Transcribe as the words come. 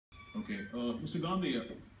Okay. Mr. Gandhi,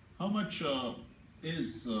 how much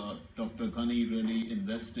is Dr. Ghani really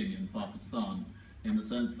investing in Pakistan in the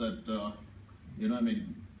sense that, I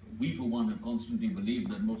mean, we for one have constantly believed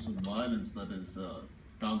that most of the violence that is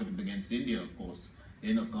targeted against India, of course,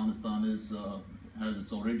 in Afghanistan has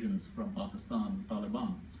its origins from Pakistan,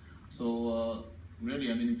 Taliban. So really,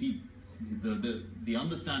 I mean, if the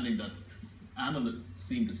understanding that analysts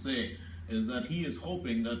seem to say is that he is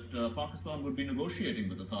hoping that Pakistan would be negotiating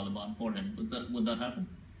with the Taliban for him. Would that happen?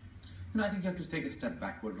 No, I think you have to take a step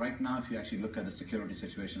backward. Right now, if you actually look at the security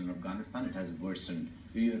situation in Afghanistan, it has worsened.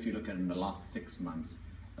 Even if you look at it in the last 6 months,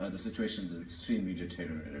 the situation is extremely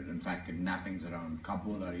deteriorated. In fact, kidnappings around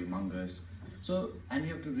Kabul are humongous. So, and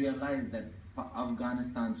you have to realize that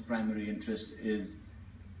Afghanistan's primary interest is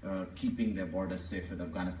keeping their borders safe with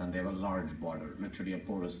Afghanistan. They have a large border, literally a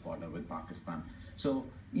porous border with Pakistan. So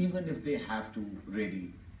even if they have to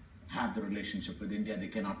really have the relationship with India, they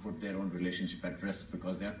cannot put their own relationship at risk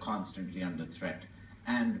because they are constantly under threat.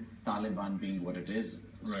 And Taliban being what it is,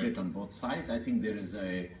 split on both sides, I think there is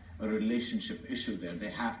a relationship issue there.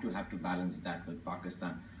 They have to balance that with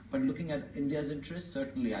Pakistan. But looking at India's interests,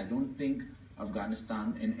 certainly I don't think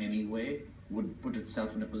Afghanistan in any way would put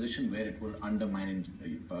itself in a position where it will undermine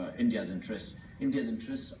India's interests. India's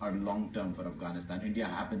interests are long-term for Afghanistan. India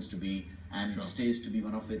happens to be and stays to be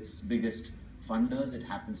one of its biggest funders. It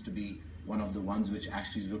happens to be one of the ones which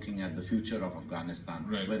actually is looking at the future of Afghanistan,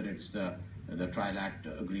 whether it's the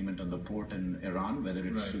trilateral agreement on the port in Iran, whether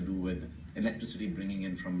it's to do with electricity bringing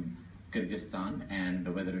in from Kyrgyzstan, and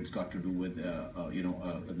whether it's got to do with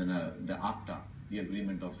the ACTA, the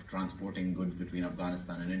agreement of transporting goods between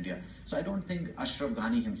Afghanistan and India. So I don't think Ashraf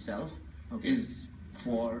Ghani himself is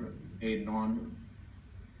for a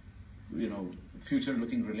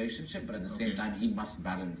future-looking relationship, but at the same time he must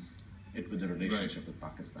balance it with the relationship with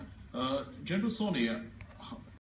Pakistan. General Soni,